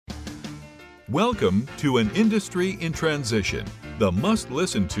Welcome to An Industry in Transition, the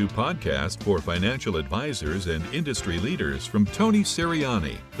must-listen-to podcast for financial advisors and industry leaders from Tony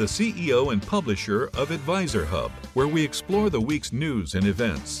Sirianni, the CEO and publisher of Advisor Hub, where we explore the week's news and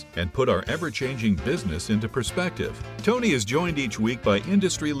events and put our ever-changing business into perspective. Tony is joined each week by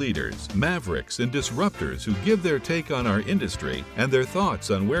industry leaders, mavericks, and disruptors who give their take on our industry and their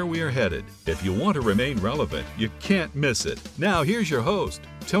thoughts on where we are headed. If you want to remain relevant, you can't miss it. Now, here's your host,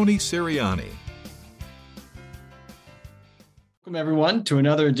 Tony Sirianni. Welcome, everyone, to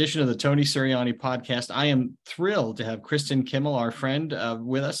another edition of the Tony Sirianni podcast. I am thrilled to have Kristen Kimmel, our friend,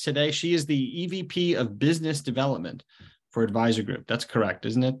 with us today. She is the EVP of Business Development for Advisor Group. That's correct,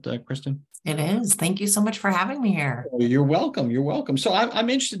 isn't it, Kristen? It is. Thank you so much for having me here. Oh, you're welcome. You're welcome. So I'm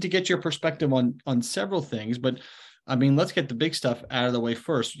interested to get your perspective on several things, but I mean, let's get the big stuff out of the way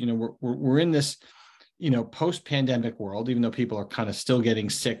first. You know, we're in this, post-pandemic world, even though people are kind of still getting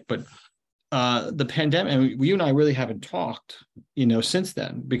sick, but the pandemic, and you and I really haven't talked, since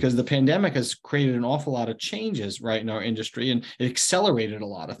then, because the pandemic has created an awful lot of changes, right, in our industry, and it accelerated a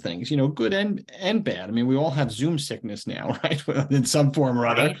lot of things, good and bad. I mean, we all have Zoom sickness now, right, in some form or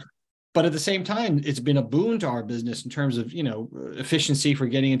other. Right. But at the same time, it's been a boon to our business in terms of, efficiency for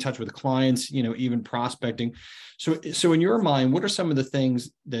getting in touch with clients, even prospecting. So in your mind, what are some of the things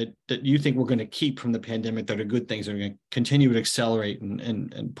that you think we're going to keep from the pandemic that are good things that are going to continue to accelerate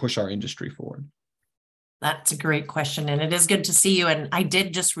and push our industry forward? That's a great question. And it is good to see you. And I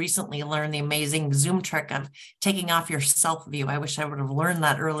did just recently learn the amazing Zoom trick of taking off your self view. I wish I would have learned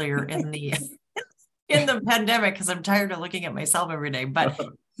that earlier in the in the pandemic, because I'm tired of looking at myself every day. But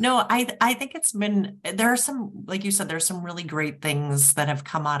no, I think there are some, like you said, there's some really great things that have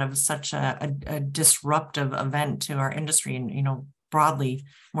come out of such a disruptive event to our industry and,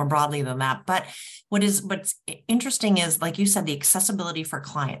 more broadly than that. But what's interesting is, like you said, the accessibility for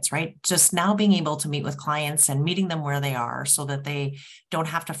clients, right? Just now being able to meet with clients and meeting them where they are so that they don't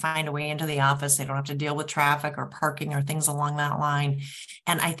have to find a way into the office. They don't have to deal with traffic or parking or things along that line.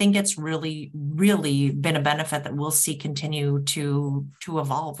 And I think it's really, really been a benefit that we'll see continue to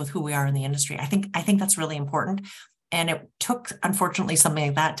evolve with who we are in the industry. I think that's really important. And it took, unfortunately, something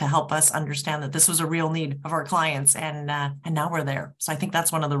like that to help us understand that this was a real need of our clients. And now we're there. So I think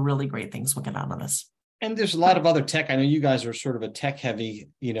that's one of the really great things we'll get out of this. And there's a lot of other tech. I know you guys are sort of a tech-heavy,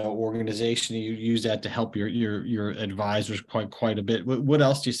 organization. You use that to help your advisors quite a bit. What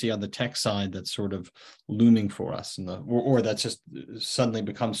else do you see on the tech side that's sort of looming for us, or that's just suddenly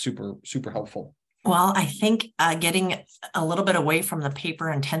becomes super, super helpful? Well, I think getting a little bit away from the paper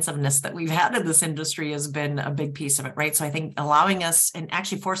intensiveness that we've had in this industry has been a big piece of it, right? So I think allowing us and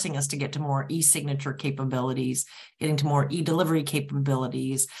actually forcing us to get to more e-signature capabilities, getting to more e-delivery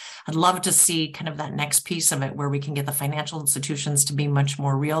capabilities. I'd love to see kind of that next piece of it where we can get the financial institutions to be much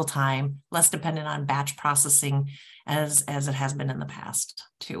more real time, less dependent on batch processing as it has been in the past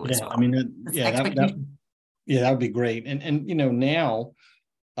too. Yeah, well. I mean, that would be great. And now.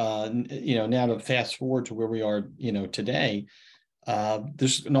 Now to fast forward to where we are, today,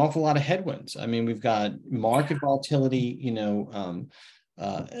 there's an awful lot of headwinds. I mean, we've got market volatility,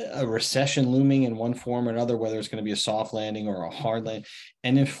 a recession looming in one form or another, whether it's going to be a soft landing or a hard landing,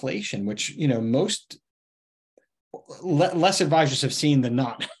 and inflation, which, less advisors have seen than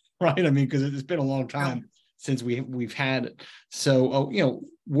not, right? I mean, because it's been a long time since we've had it. So,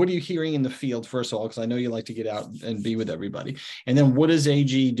 what are you hearing in the field, first of all, because I know you like to get out and be with everybody. And then what is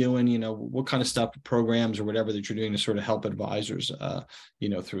AG doing? What kind of stuff, programs or whatever that you're doing to sort of help advisors,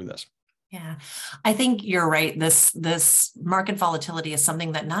 through this? Yeah, I think you're right. This market volatility is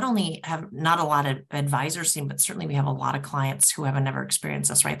something that not only have not a lot of advisors seen, but certainly we have a lot of clients who haven't never experienced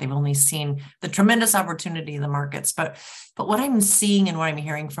this, right? They've only seen the tremendous opportunity in the markets. But what I'm seeing and what I'm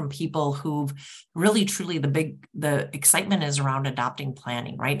hearing from people who've really, truly the excitement is around adopting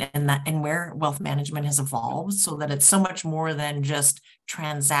planning, right? And where wealth management has evolved so that it's so much more than just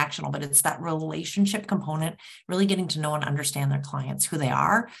transactional, but it's that relationship component, really getting to know and understand their clients, who they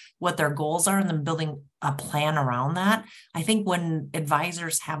are, what their goals are, and then building a plan around that. I think when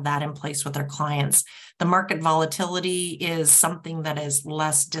advisors have that in place with their clients, the market volatility is something that is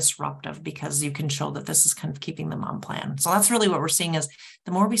less disruptive because you can show that this is kind of keeping them on plan. So that's really what we're seeing is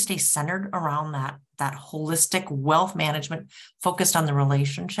the more we stay centered around that holistic wealth management focused on the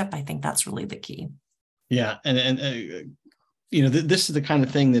relationship, I think that's really the key. Yeah. And this is the kind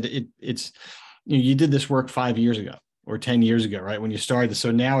of thing that it's you did this work 5 years ago or 10 years ago, right? When you started. So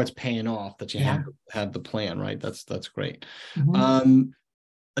now it's paying off that you have the plan, right? That's great. Mm-hmm.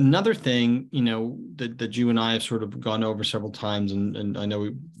 another thing, that you and I have sort of gone over several times, and I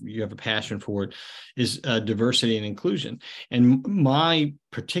know you have a passion for it, is diversity and inclusion. And my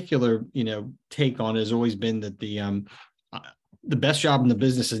particular, take on it has always been that the best job in the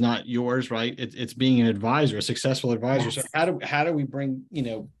business is not yours, right? It's being an advisor, a successful advisor. Yes. So how do we bring,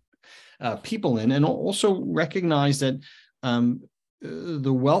 people in, and also recognize that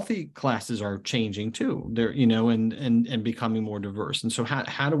the wealthy classes are changing too. They're, and becoming more diverse. And so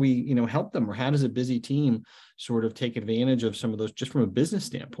how do we, help them, or how does a busy team sort of take advantage of some of those, just from a business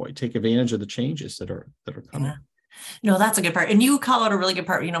standpoint, take advantage of the changes that are coming? Yeah. No, that's a good part. And you call out a really good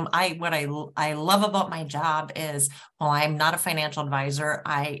part. What I love about my job is, while I'm not a financial advisor,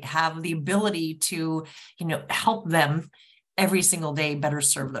 I have the ability to, help them every single day better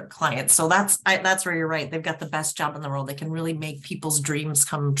serve their clients. So that's where you're right. They've got the best job in the world. They can really make people's dreams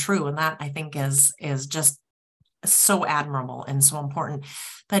come true. And that, I think, is just so admirable and so important.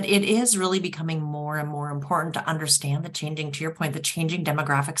 But it is really becoming more and more important to understand to your point, the changing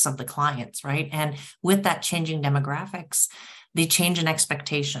demographics of the clients, right? And with that changing demographics, the change in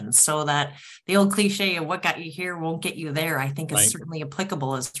expectations, so that the old cliche of what got you here won't get you there, I think, is certainly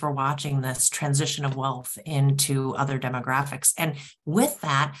applicable as we're watching this transition of wealth into other demographics. And with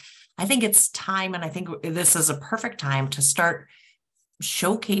that, I think it's time, and I think this is a perfect time to start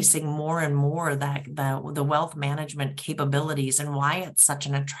showcasing more and more that the wealth management capabilities, and why it's such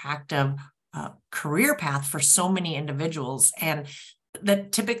an attractive career path for so many individuals, and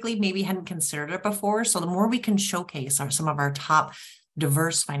that typically maybe hadn't considered it before. So the more we can showcase some of our top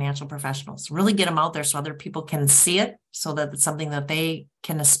diverse financial professionals, really get them out there so other people can see it, so that it's something that they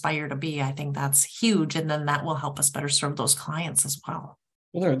can aspire to be, I think that's huge. And then that will help us better serve those clients as well.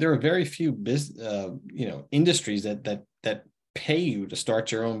 Well, there are very few industries that pay you to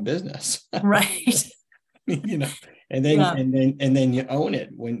start your own business. Right. And then you own it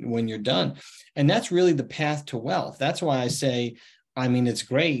when you're done. And that's really the path to wealth. That's why I say, it's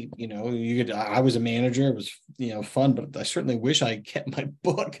great. I was a manager. It was, fun, but I certainly wish I kept my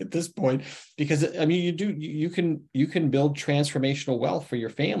book at this point, because you can build transformational wealth for your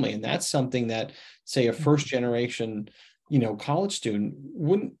family. And that's something that, say, a first generation, college student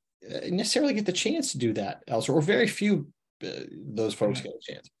wouldn't necessarily get the chance to do that elsewhere, or very few those folks get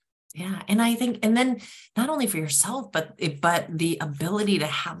a chance. Yeah. And I think, and then not only for yourself, but the ability to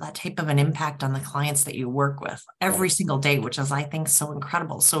have that type of an impact on the clients that you work with every single day, which is, I think, so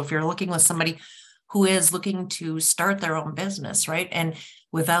incredible. So if you're looking with somebody who is looking to start their own business, right, and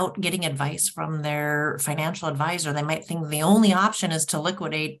without getting advice from their financial advisor, they might think the only option is to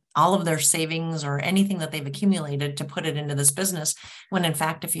liquidate all of their savings or anything that they've accumulated to put it into this business. When in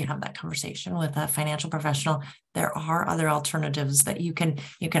fact, if you have that conversation with a financial professional, there are other alternatives that you can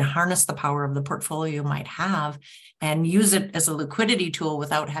harness the power of the portfolio you might have and use it as a liquidity tool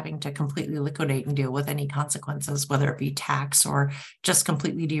without having to completely liquidate and deal with any consequences, whether it be tax or just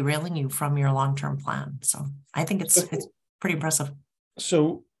completely derailing you from your long-term plan. So I think it's pretty impressive.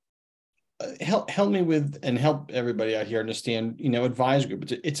 So help me with, and help everybody out here understand, Advisor Group.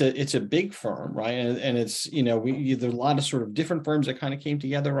 It's a big firm, right? And it's, there's a lot of sort of different firms that kind of came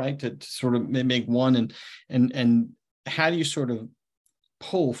together, right, to sort of make one. And how do you sort of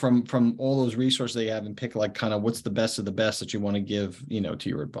pull from all those resources they have and pick, like, kind of what's the best of the best that you want to give, to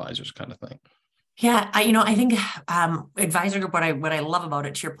your advisors, kind of thing? Yeah, I think Advisor Group, what I love about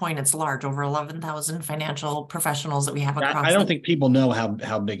it, to your point, it's large, over 11,000 financial professionals that we have across. I don't think people know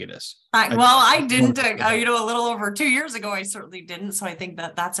how big it is. I didn't, a little over 2 years ago, I certainly didn't. So I think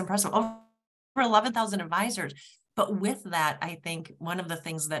that's impressive. Over 11,000 advisors. But with that, I think one of the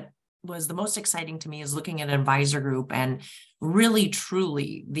things that was the most exciting to me is looking at Advisor Group and really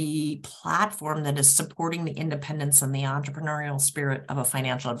truly the platform that is supporting the independence and the entrepreneurial spirit of a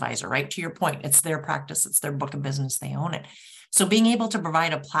financial advisor, right? To your point, it's their practice, it's their book of business, they own it. So being able to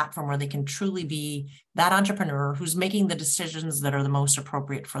provide a platform where they can truly be that entrepreneur who's making the decisions that are the most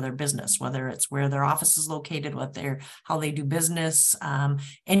appropriate for their business, whether it's where their office is located, how they do business,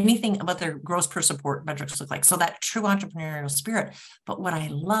 anything about their gross per support metrics look like. So that true entrepreneurial spirit. But what I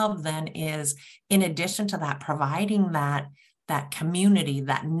love then is, in addition to that, providing that community,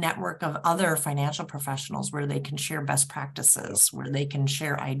 that network of other financial professionals where they can share best practices, where they can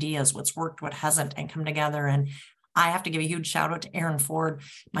share ideas, what's worked, what hasn't, and come together. And I have to give a huge shout out to Erin Ford,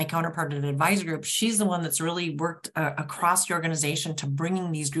 my counterpart at Advisor Group. She's the one that's really worked across the organization to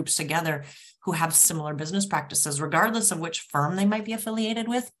bringing these groups together who have similar business practices, regardless of which firm they might be affiliated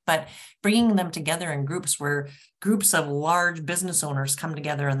with, but bringing them together in groups where groups of large business owners come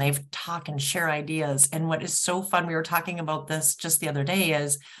together and they've talk and share ideas. And what is so fun, we were talking about this just the other day,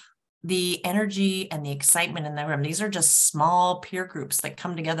 is the energy and the excitement in the room. These are just small peer groups that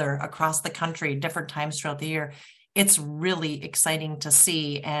come together across the country, different times throughout the year. It's really exciting to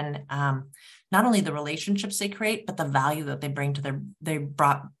see. And not only the relationships they create, but the value that they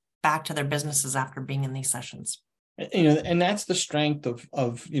brought back to their businesses after being in these sessions. And that's the strength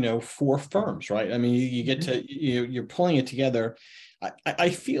of 4 firms, right? I mean, you get to, you're pulling it together. I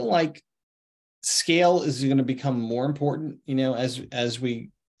feel like scale is going to become more important, as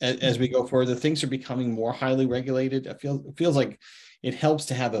we go further. Things are becoming more highly regulated. It feels like it helps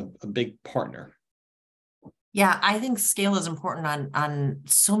to have a big partner. Yeah, I think scale is important on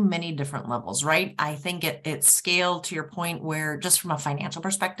so many different levels, right? I think it's scale to your point where just from a financial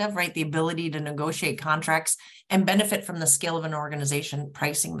perspective, right? The ability to negotiate contracts and benefit from the scale of an organization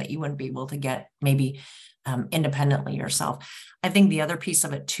pricing that you wouldn't be able to get maybe independently yourself. I think the other piece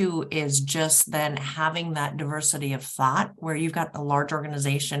of it too is just then having that diversity of thought where you've got a large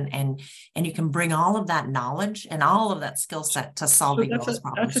organization and you can bring all of that knowledge and all of that skill set to solving those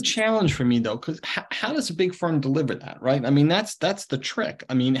problems. That's a challenge for me though, because how does a big firm deliver that, right? I mean, that's the trick.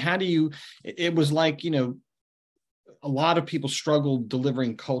 I mean, how do you? It was like, a lot of people struggled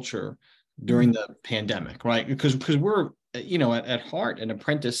delivering culture during the pandemic, right? Because we're at heart an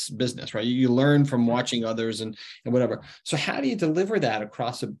apprentice business, right? You learn from watching others and whatever. So how do you deliver that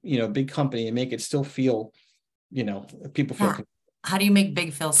across a big company and make it still feel people feel how do you make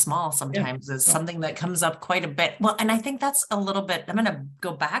big feel small sometimes is something that comes up quite a bit. Well, and I think that's a little bit, I'm going to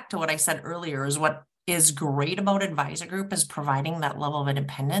go back to what I said earlier, is what is great about Advisor Group is providing that level of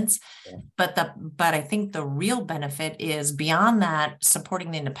independence. But I think the real benefit is beyond that,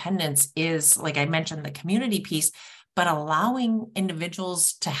 supporting the independence is, like I mentioned, the community piece, but allowing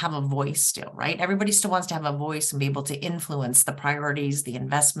individuals to have a voice still, right? Everybody still wants to have a voice and be able to influence the priorities, the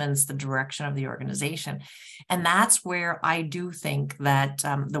investments, the direction of the organization. And that's where I do think that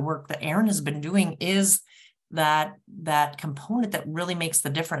the work that Aaron has been doing is that component that really makes the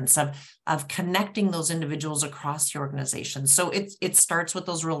difference of connecting those individuals across the organization. So it starts with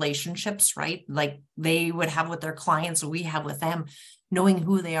those relationships, right? Like they would have with their clients, we have with them, knowing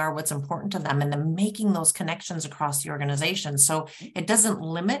who they are, what's important to them, and then making those connections across the organization. So it doesn't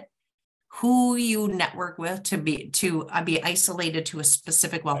limit who you network with to be isolated to a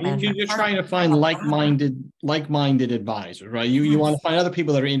specific wealth management. You're trying to find like-minded advisors, right? You want to find other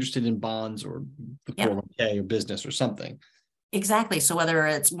people that are interested in bonds or the 401k or business or something. Exactly. So whether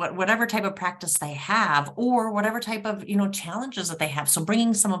it's whatever type of practice they have or whatever type of, challenges that they have. So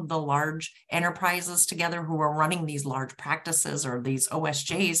bringing some of the large enterprises together who are running these large practices or these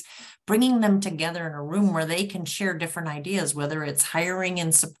OSJs, bringing them together in a room where they can share different ideas, whether it's hiring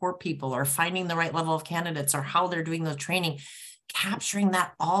and support people or finding the right level of candidates or how they're doing the training, capturing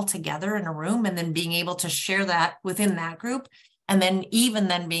that all together in a room and then being able to share that within that group. And then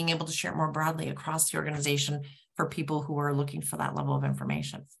being able to share it more broadly across the organization for people who are looking for that level of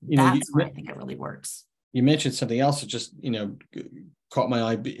information. That's where I think it really works. You mentioned something else that just, caught my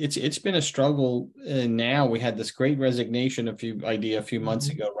eye. It's been a struggle. And now we had this great resignation a few months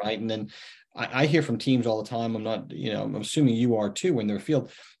ago, right? And then I hear from teams all the time. I'm not, I'm assuming you are too, in their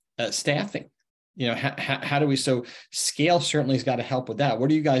field, staffing. How do we, so scale certainly has got to help with that. What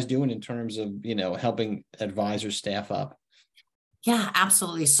are you guys doing in terms of, helping advisors staff up? Yeah,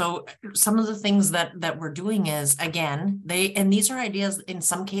 absolutely. So some of the things that we're doing is, again, these are ideas in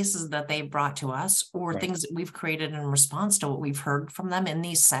some cases that they brought to us or things that we've created in response to what we've heard from them in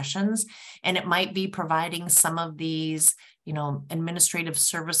these sessions. And it might be providing some of these, administrative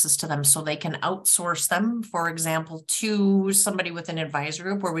services to them so they can outsource them, for example, to somebody with an advisor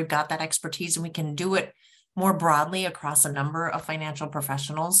group where we've got that expertise and we can do it more broadly across a number of financial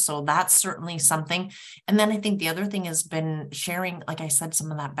professionals. So that's certainly something. And then I think the other thing has been sharing, like I said,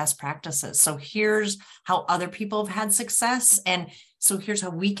 some of that best practices. So here's how other people have had success. And so here's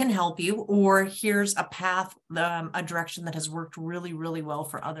how we can help you, or here's a path, a direction that has worked really, really well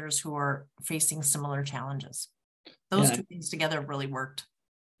for others who are facing similar challenges. Those two things together have really worked.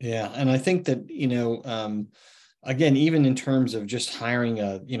 Yeah. And I think that, again, even in terms of just hiring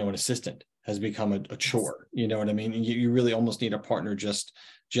an assistant, has become a chore. You know what I mean? You really almost need a partner just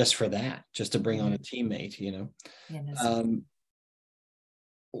for that, just to bring on a teammate,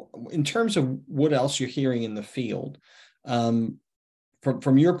 in terms of what else you're hearing in the field, from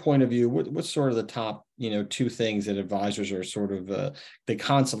your point of view, what's sort of the top, 2 things that advisors are sort of, they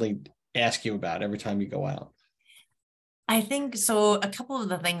constantly ask you about every time you go out? I think so. A couple of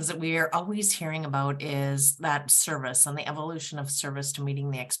the things that we are always hearing about is that service and the evolution of service to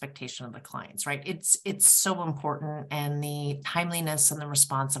meeting the expectation of the clients, right? It's so important, and the timeliness and the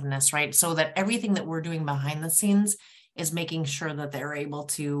responsiveness, right? So that everything that we're doing behind the scenes is making sure that they're able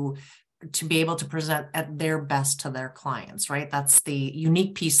to be able to present at their best to their clients, right? That's the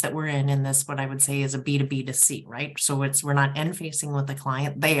unique piece that we're in this, what I would say is a B2B2C, right? So we're not end facing with the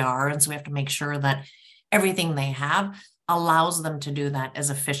client, they are. And so we have to make sure that everything they have allows them to do that as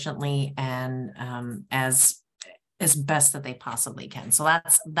efficiently and as best that they possibly can. So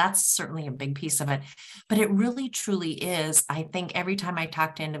that's certainly a big piece of it. But it really truly is, I think every time I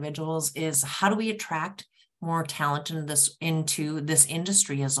talk to individuals, is how do we attract more talent into this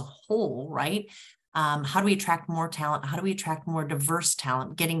industry as a whole, right? How do we attract more talent? How do we attract more diverse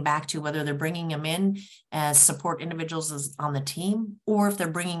talent? Getting back to whether they're bringing them in as support individuals on the team, or if they're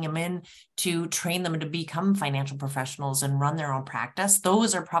bringing them in to train them to become financial professionals and run their own practice.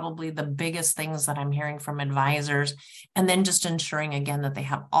 Those are probably the biggest things that I'm hearing from advisors. And then just ensuring, again, that they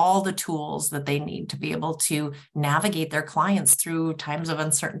have all the tools that they need to be able to navigate their clients through times of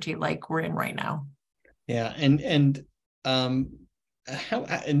uncertainty like we're in right now. Yeah. And how,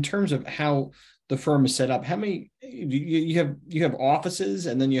 in terms of how the firm is set up, how many you have offices,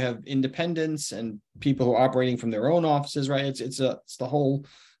 and then you have independents and people who are operating from their own offices, right? It's the whole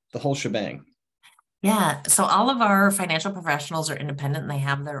shebang. Yeah. So all of our financial professionals are independent and they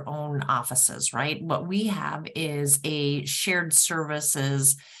have their own offices, right? What we have is a shared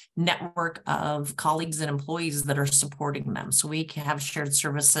services network of colleagues and employees that are supporting them. So we can have shared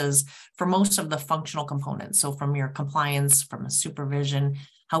services for most of the functional components. So from your compliance, from a supervision,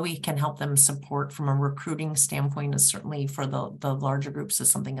 how we can help them support from a recruiting standpoint is certainly for the larger groups is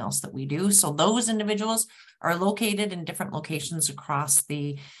something else that we do. So those individuals are located in different locations across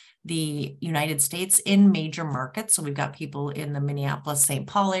the United States in major markets. So we've got people in the Minneapolis, St.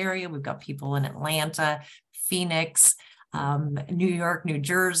 Paul area. We've got people in Atlanta, Phoenix, New York, New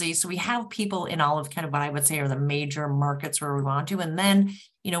Jersey. So we have people in all of kind of what I would say are the major markets where we want to. And then,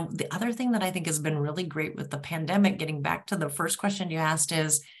 the other thing that I think has been really great with the pandemic, getting back to the first question you asked,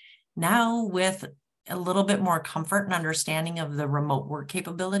 is now with a little bit more comfort and understanding of the remote work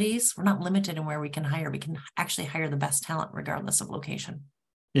capabilities, we're not limited in where we can hire. We can actually hire the best talent regardless of location.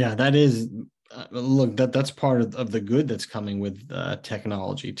 Yeah, that is, look, that's part of the good that's coming with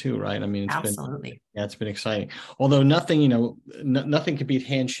technology too, right? I mean, Absolutely. It's been exciting. Although nothing, nothing can beat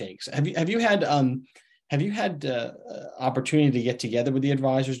handshakes. Have you had opportunity to get together with the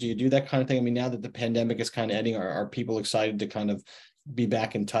advisors? Do you do that kind of thing? I mean, now that the pandemic is kind of ending, are people excited to kind of be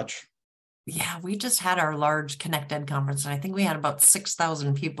back in touch? Yeah, we just had our large ConnectEd conference, and I think we had about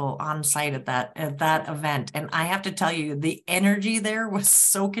 6,000 people on site at that event. And I have to tell you, the energy there was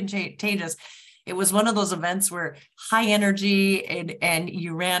so contagious. It was one of those events where high energy and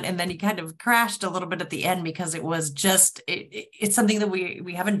you ran, and then you kind of crashed a little bit at the end because it was just it's something that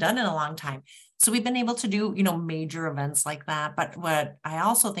we haven't done in a long time. So we've been able to do, major events like that. But what I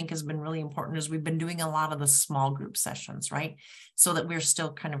also think has been really important is we've been doing a lot of the small group sessions, right? So that we're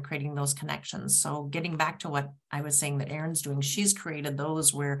still kind of creating those connections. So getting back to what I was saying that Erin's doing, she's created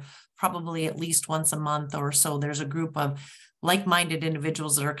those where probably at least once a month or so, there's a group of like-minded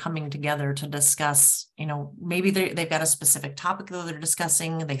individuals that are coming together to discuss, maybe they've got a specific topic that they're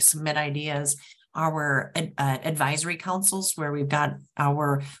discussing, they submit ideas. Our advisory councils, where we have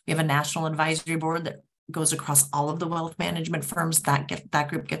a national advisory board that goes across all of the wealth management firms. That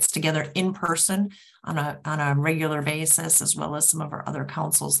group gets together in person on a regular basis, as well as some of our other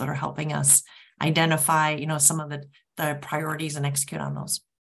councils that are helping us identify, some of the priorities and execute on those.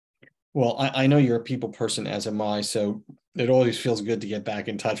 Well, I know you're a people person, as am I, so it always feels good to get back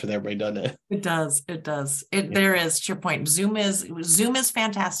in touch with everybody, doesn't it? It does. There is, to your point, Zoom is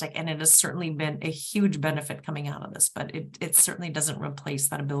fantastic, and it has certainly been a huge benefit coming out of this, but it certainly doesn't replace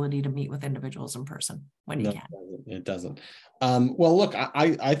that ability to meet with individuals in person when you can. It doesn't. Well, look,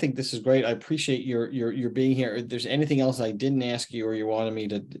 I think this is great. I appreciate your being here. If there's anything else I didn't ask you or you wanted me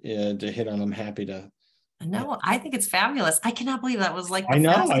to hit on, I'm happy to. No, I think it's fabulous. I cannot believe that was like the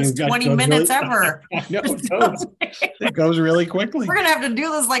fastest 20 minutes really, ever. I know, it goes really quickly. We're going to have to do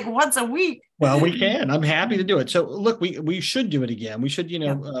this like once a week. Well, we can. I'm happy to do it. So look, we should do it again. We should,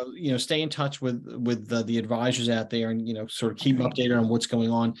 stay in touch with the advisors out there and, sort of keep them updated on what's going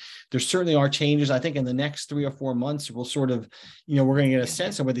on. There certainly are changes. I think in the next 3 or 4 months, we'll sort of, we're going to get a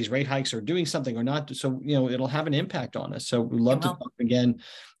sense of whether these rate hikes are doing something or not. So, it'll have an impact on us. So we'd love to talk again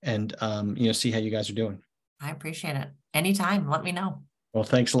and, see how you guys are doing. I appreciate it. Anytime. Let me know. Well,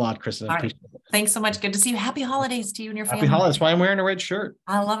 thanks a lot, Kristen. I appreciate it. Thanks so much. Good to see you. Happy holidays to you and your family. Happy holidays. That's why I'm wearing a red shirt.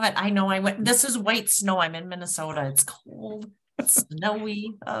 I love it. I know this is white snow. I'm in Minnesota. It's cold. It's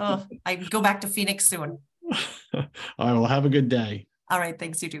snowy. Oh, I go back to Phoenix soon. All right. Well, have a good day. All right.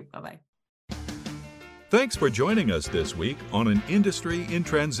 Thanks, you too. Bye-bye. Thanks for joining us this week on An Industry in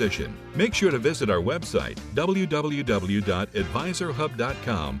Transition. Make sure to visit our website,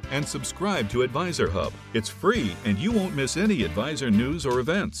 www.advisorhub.com, and subscribe to Advisor Hub. It's free and you won't miss any advisor news or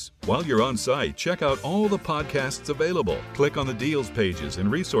events. While you're on site, check out all the podcasts available. Click on the Deals pages and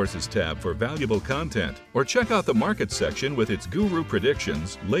Resources tab for valuable content, or check out the Market section with its guru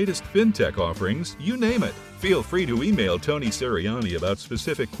predictions, latest fintech offerings, you name it. Feel free to email Tony Sirianni about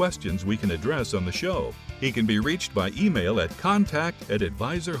specific questions we can address on the show. He can be reached by email at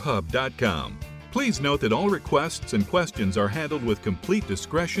contact@advisorhub.com. Please note that all requests and questions are handled with complete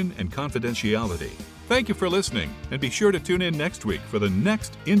discretion and confidentiality. Thank you for listening, and be sure to tune in next week for the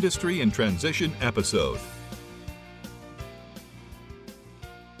next Industry in Transition episode.